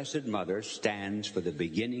words, the Blessed Mother stands for the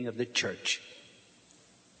beginning of the church.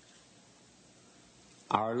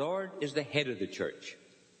 Our Lord is the head of the church.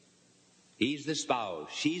 He's the spouse.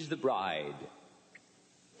 She's the bride.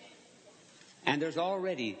 And there's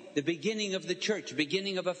already the beginning of the church,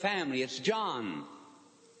 beginning of a family. It's John.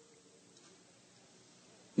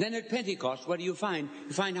 Then at Pentecost, what do you find?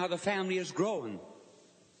 You find how the family is growing.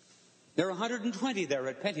 There are 120 there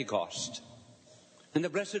at Pentecost. And the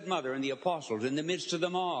Blessed Mother and the apostles in the midst of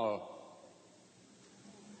them all.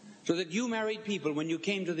 So that you married people, when you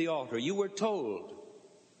came to the altar, you were told,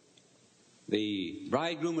 the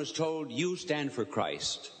bridegroom was told, you stand for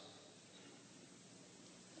Christ.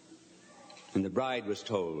 And the bride was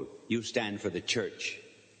told, you stand for the church.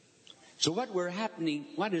 So what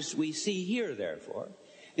is we see here, therefore,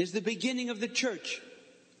 is the beginning of the church,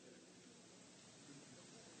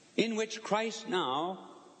 in which Christ now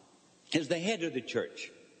is the head of the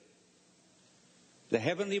church, the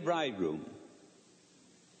heavenly bridegroom.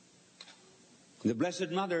 The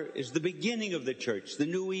Blessed Mother is the beginning of the church, the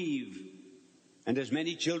new Eve. And as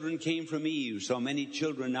many children came from Eve, so many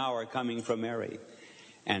children now are coming from Mary.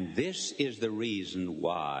 And this is the reason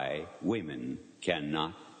why women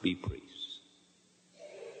cannot be priests.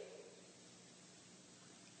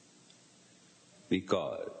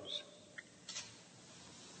 Because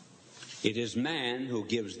it is man who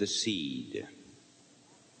gives the seed.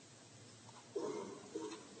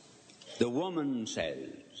 The woman says,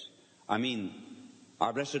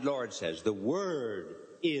 our blessed Lord says, the Word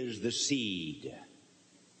is the seed.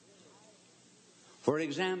 For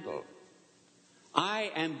example,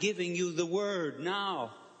 I am giving you the Word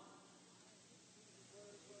now.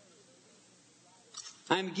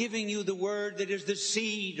 I'm giving you the word that is the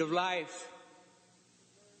seed of life.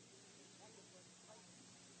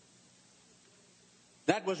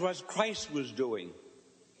 That was what Christ was doing.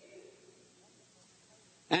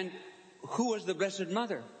 And who was the Blessed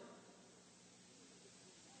Mother?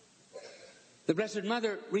 The Blessed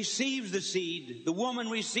Mother receives the seed. The woman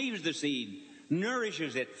receives the seed,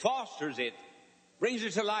 nourishes it, fosters it, brings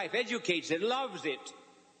it to life, educates it, loves it.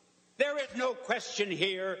 There is no question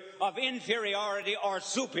here of inferiority or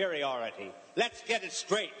superiority. Let's get it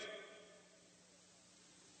straight.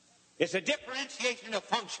 It's a differentiation of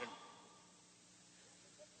function.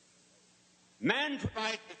 Man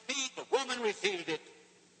provides the seed, the woman received it.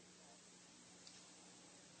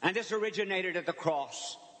 And this originated at the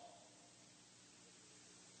cross.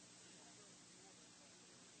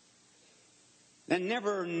 And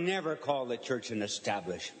never call the church an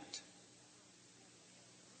establishment.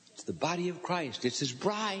 It's the body of Christ. It's His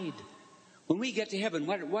bride. When we get to heaven,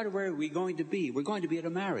 where are we going to be? We're going to be at a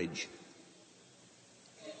marriage.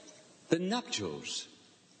 The nuptials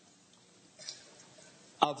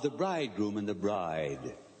of the bridegroom and the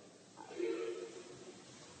bride.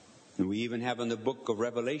 And we even have in the book of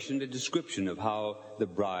Revelation a description of how the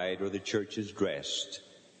bride or the church is dressed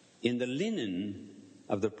in the linen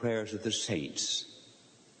of the prayers of the saints.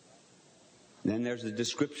 Then there's a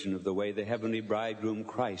description of the way the heavenly bridegroom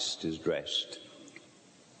Christ is dressed.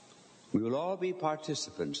 We will all be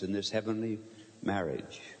participants in this heavenly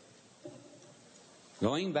marriage.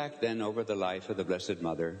 Going back then over the life of the Blessed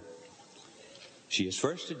Mother, she is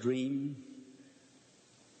first a dream.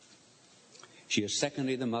 She is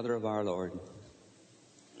secondly the mother of our Lord.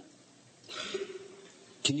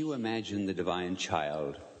 Can you imagine the divine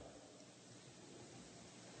child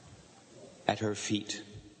at her feet?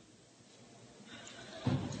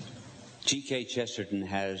 G.K. Chesterton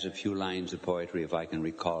has a few lines of poetry, if I can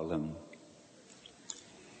recall them.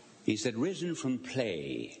 He said, risen from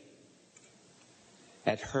play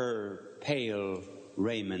at her pale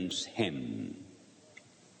raiment hem,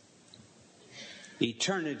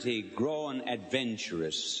 eternity grown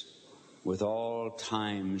adventurous with all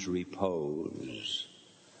time's repose,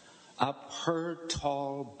 up her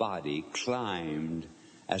tall body climbed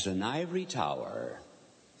as an ivory tower,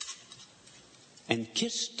 and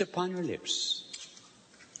kissed upon her lips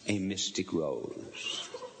a mystic rose.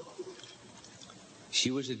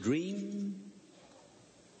 She was a dream.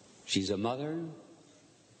 She's a mother.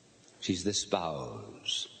 She's the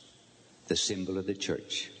spouse, the symbol of the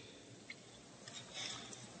church.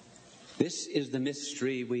 This is the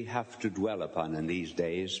mystery we have to dwell upon in these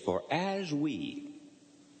days, for as we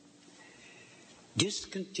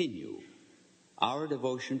discontinue our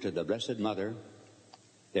devotion to the Blessed Mother,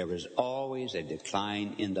 there is always a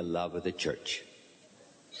decline in the love of the church.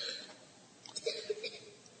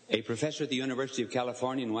 A professor at the University of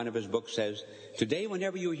California in one of his books says, today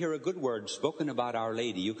whenever you hear a good word spoken about Our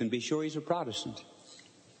Lady, you can be sure he's a Protestant.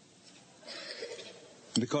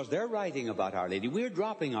 Because they're writing about Our Lady, we're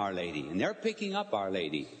dropping Our Lady, and they're picking up Our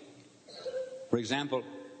Lady. For example,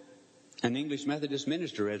 an English Methodist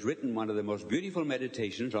minister has written one of the most beautiful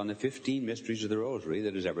meditations on the 15 mysteries of the Rosary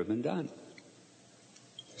that has ever been done.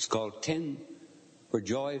 It's called 10 for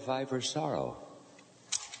Joy, 5 for Sorrow.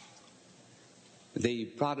 The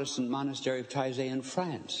Protestant monastery of Taizé in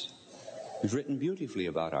France has written beautifully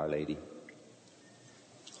about Our Lady.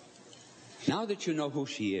 Now that you know who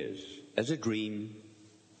she is, as a dream,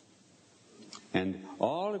 and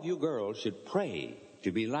all of you girls should pray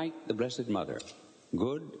to be like the Blessed Mother,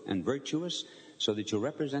 good and virtuous, so that you'll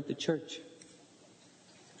represent the church.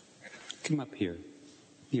 Come up here.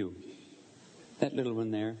 You. That little one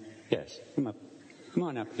there. Yes, come up. Come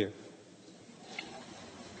on up here.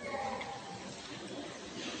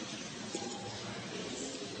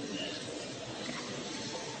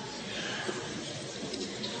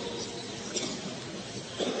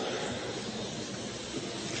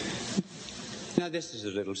 Now this is a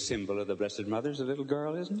little symbol of the Blessed Mother, a little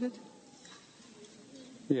girl, isn't it?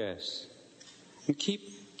 Yes. And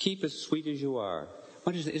keep as sweet as you are.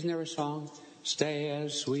 What is it? Isn't there a song? Stay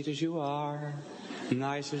as sweet as you are,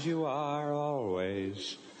 nice as you are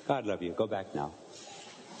always. God love you. Go back now.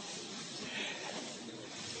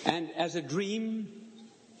 And as a dream,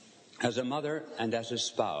 as a mother, and as a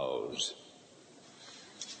spouse.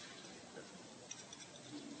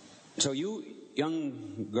 So you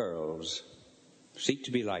young girls, seek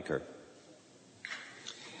to be like her.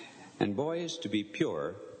 And boys, to be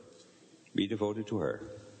pure, be devoted to her.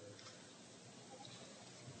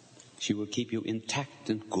 She will keep you intact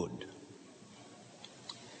and good.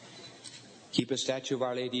 Keep a statue of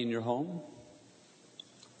Our Lady in your home.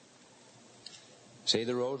 Say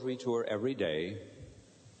the rosary to her every day.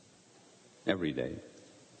 every day.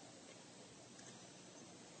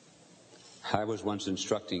 I was once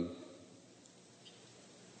instructing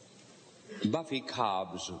Buffy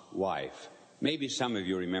Cobb's wife. Maybe some of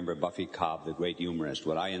you remember Buffy Cobb, the great humorist.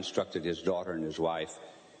 Well, I instructed his daughter and his wife.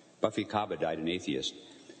 Buffy Cobb had died an atheist.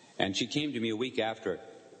 And she came to me a week after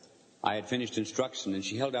I had finished instruction, and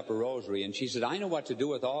she held up a rosary, and she said, I know what to do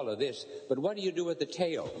with all of this, but what do you do with the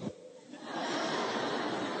tail?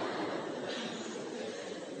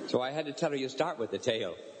 So I had to tell her, you start with the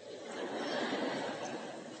tail.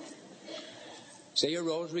 Say your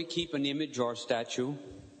rosary, keep an image or statue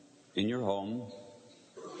in your home.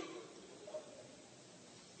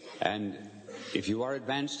 And if you are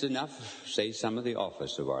advanced enough, say some of the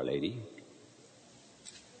office of Our Lady.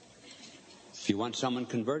 If you want someone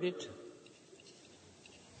converted,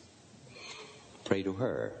 pray to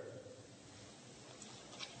her.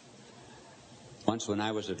 Once when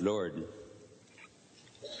I was at Lourdes,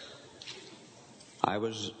 I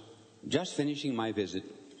was just finishing my visit,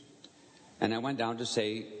 and I went down to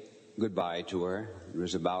say goodbye to her. It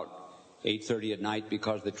was about 8:30 at night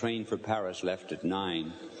because the train for Paris left at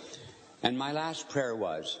 9. And my last prayer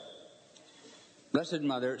was, Blessed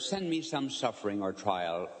Mother, send me some suffering or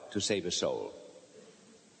trial to save a soul.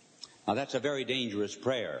 Now that's a very dangerous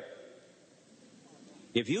prayer.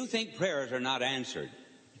 If you think prayers are not answered,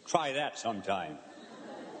 try that sometime.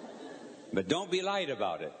 But don't be light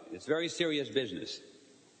about it. It's very serious business.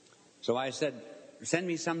 So I said, send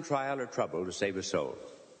me some trial or trouble to save a soul.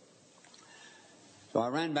 So I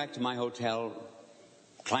ran back to my hotel,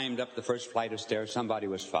 climbed up the first flight of stairs. Somebody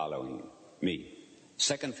was following me.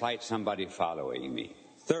 Second flight, somebody following me.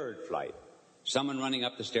 Third flight, someone running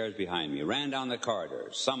up the stairs behind me. Ran down the corridor,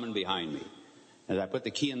 someone behind me. As I put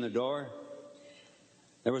the key in the door,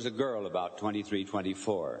 there was a girl about 23,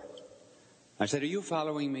 24. I said, are you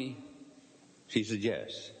following me? She said,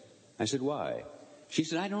 yes. I said, why? She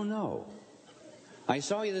said, I don't know. I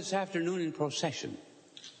saw you this afternoon in procession,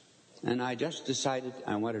 and I just decided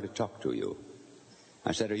I wanted to talk to you.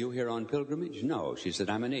 I said, are you here on pilgrimage? No. She said,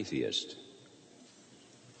 I'm an atheist.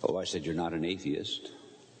 Oh, I said, you're not an atheist.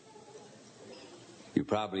 You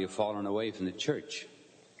probably have fallen away from the church.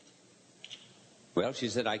 Well, she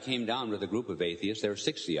said, I came down with a group of atheists. There were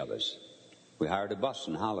 60 of us. We hired a bus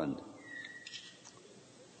in Holland.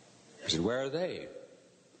 I said, where are they?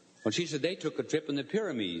 Well, she said, they took a trip in the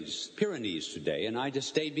Pyrenees today, and I just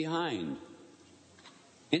stayed behind.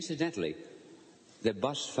 Incidentally, the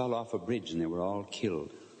bus fell off a bridge, and they were all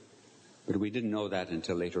killed. But we didn't know that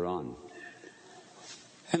until later on.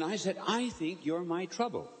 And I said, I think you're my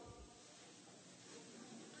trouble.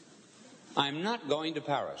 I'm not going to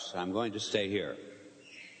Paris. I'm going to stay here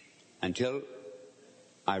until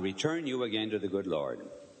I return you again to the good Lord.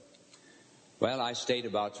 Well, I stayed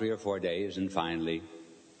about 3 or 4 days, and finally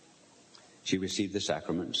she received the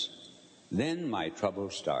sacraments. Then my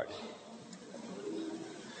troubles started.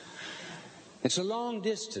 It's a long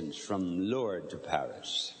distance from Lourdes to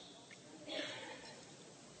Paris.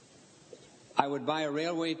 I would buy a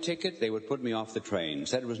railway ticket. They would put me off the train.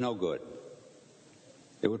 Said it was no good.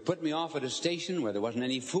 They would put me off at a station where there wasn't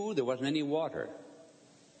any food, there wasn't any water.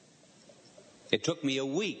 It took me a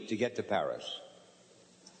week to get to Paris.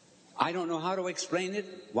 I don't know how to explain it,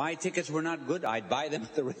 why tickets were not good. I'd buy them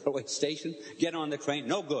at the railway station, get on the train,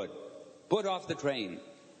 no good. Put off the train.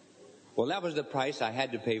 Well, that was the price I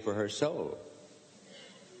had to pay for her soul.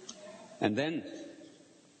 And then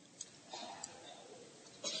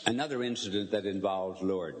another incident that involves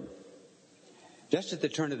Lourdes. Just at the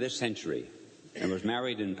turn of this century, I was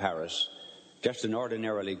married in Paris, just an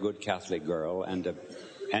ordinarily good Catholic girl and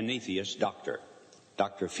an atheist doctor,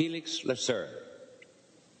 Dr. Felix Lesser.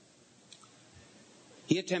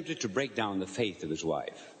 He attempted to break down the faith of his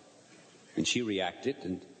wife, and she reacted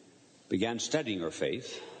and began studying her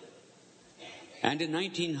faith. And in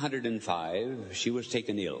 1905, she was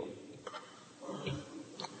taken ill,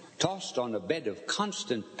 tossed on a bed of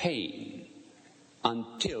constant pain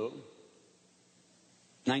until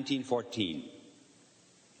 1914,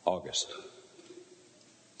 August.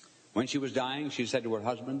 When she was dying, she said to her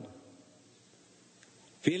husband,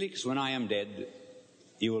 Felix, when I am dead,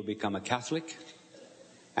 you will become a Catholic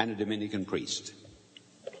and a Dominican priest.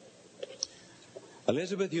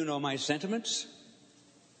 Elizabeth, you know my sentiments.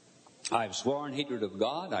 I've sworn hatred of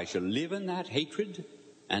God. I shall live in that hatred,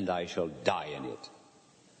 and I shall die in it.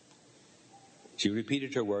 She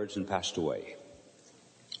repeated her words and passed away.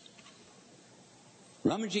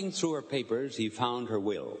 Rummaging through her papers, he found her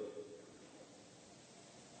will.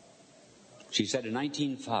 She said, in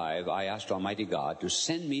 1905, I asked Almighty God to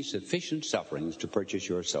send me sufficient sufferings to purchase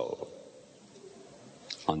your soul.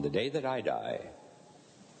 On the day that I die,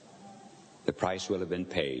 the price will have been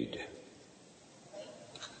paid.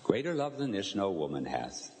 Greater love than this no woman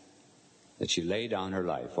hath, that she lay down her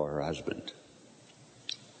life for her husband.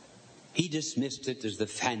 He dismissed it as the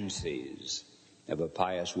fancies of a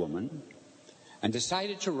pious woman and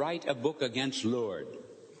decided to write a book against Lourdes.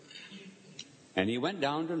 And he went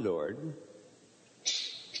down to Lourdes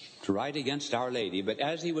to write against Our Lady, but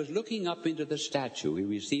as he was looking up into the statue, he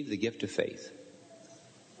received the gift of faith.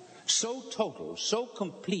 So total, so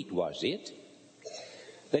complete was it,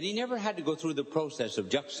 that he never had to go through the process of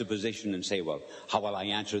juxtaposition and say, well, how will I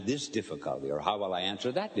answer this difficulty, or how will I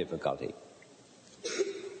answer that difficulty?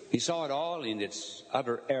 He saw it all in its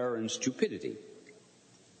utter error and stupidity.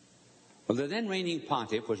 Well, the then reigning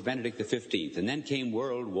pontiff was Benedict XV, and then came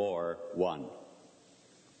World War I.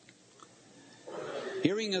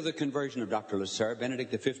 Hearing of the conversion of Dr. Lasser,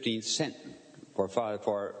 Benedict XV sent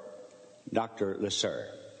for Dr. Lasser.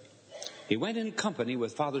 He went in company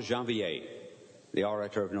with Father Janvier, the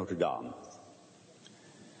orator of Notre Dame.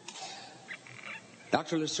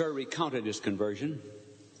 Dr. Lasser recounted his conversion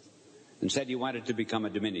and said he wanted to become a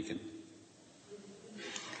Dominican.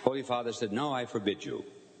 Holy Father said, no, I forbid you.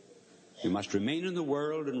 You must remain in the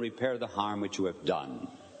world and repair the harm which you have done.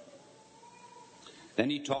 Then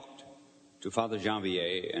he talked to Father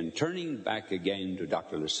Janvier, and turning back again to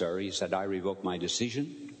Dr. Lasser, he said, I revoke my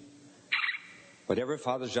decision. Whatever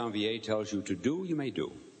Father Janvier tells you to do, you may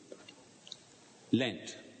do.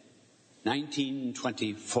 Lent,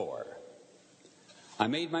 1924. I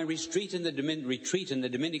made my retreat in the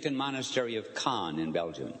Dominican monastery of Caen in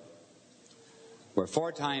Belgium, where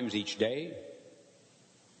 4 times each day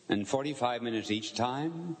and 45 minutes each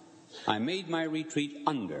time, I made my retreat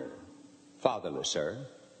under Father Lasser,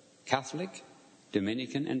 Catholic,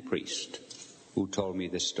 Dominican, and priest, who told me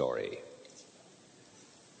this story.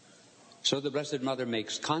 So the Blessed Mother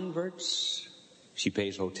makes converts, she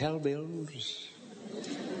pays hotel bills,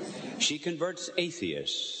 she converts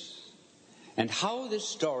atheists. And how this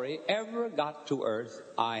story ever got to earth,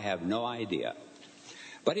 I have no idea.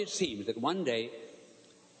 But it seems that one day,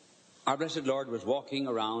 our Blessed Lord was walking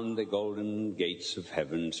around the golden gates of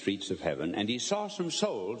heaven, streets of heaven, and he saw some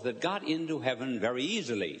souls that got into heaven very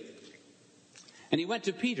easily. And he went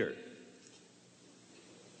to Peter.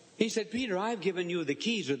 He said, Peter, I've given you the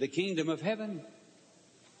keys of the kingdom of heaven.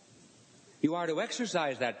 You are to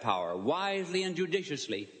exercise that power wisely and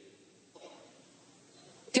judiciously.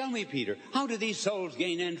 Tell me, Peter, how do these souls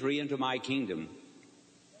gain entry into my kingdom?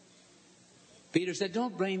 Peter said,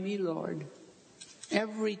 don't blame me, Lord.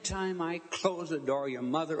 Every time I close a door, your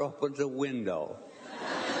mother opens a window.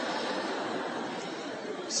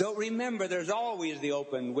 So remember, there's always the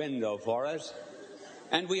open window for us.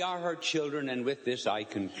 And we are her children, and with this I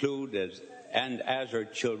conclude, as her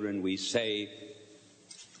children we say,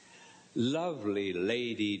 lovely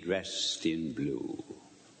lady dressed in blue,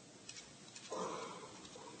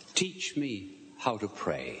 teach me how to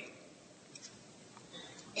pray.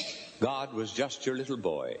 God was just your little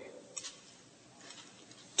boy.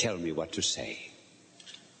 Tell me what to say.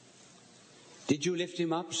 Did you lift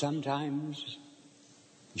him up sometimes,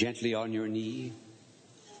 gently on your knee?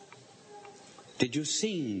 Did you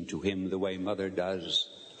sing to him the way Mother does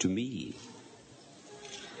to me?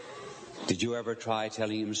 Did you ever try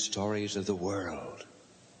telling him stories of the world?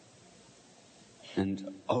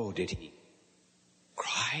 And, oh, did he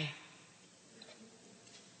cry?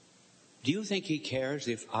 Do you think he cares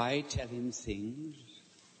if I tell him things?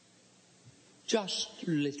 Just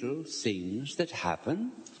little things that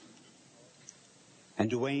happen? And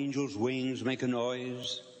do angels' wings make a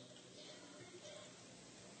noise?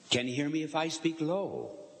 Can he hear me if I speak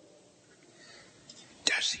low?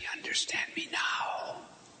 Does he understand me now?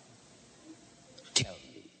 Tell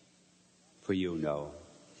me, for you know.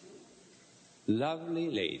 Lovely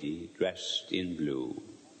lady dressed in blue,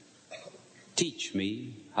 teach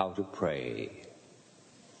me how to pray.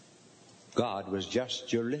 God was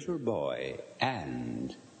just your little boy,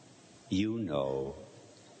 and you know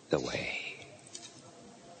the way.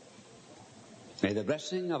 May the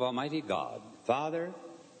blessing of Almighty God, Father,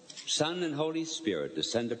 Son, and Holy Spirit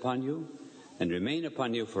descend upon you and remain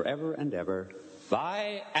upon you forever and ever.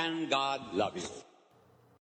 Bye, and God love you.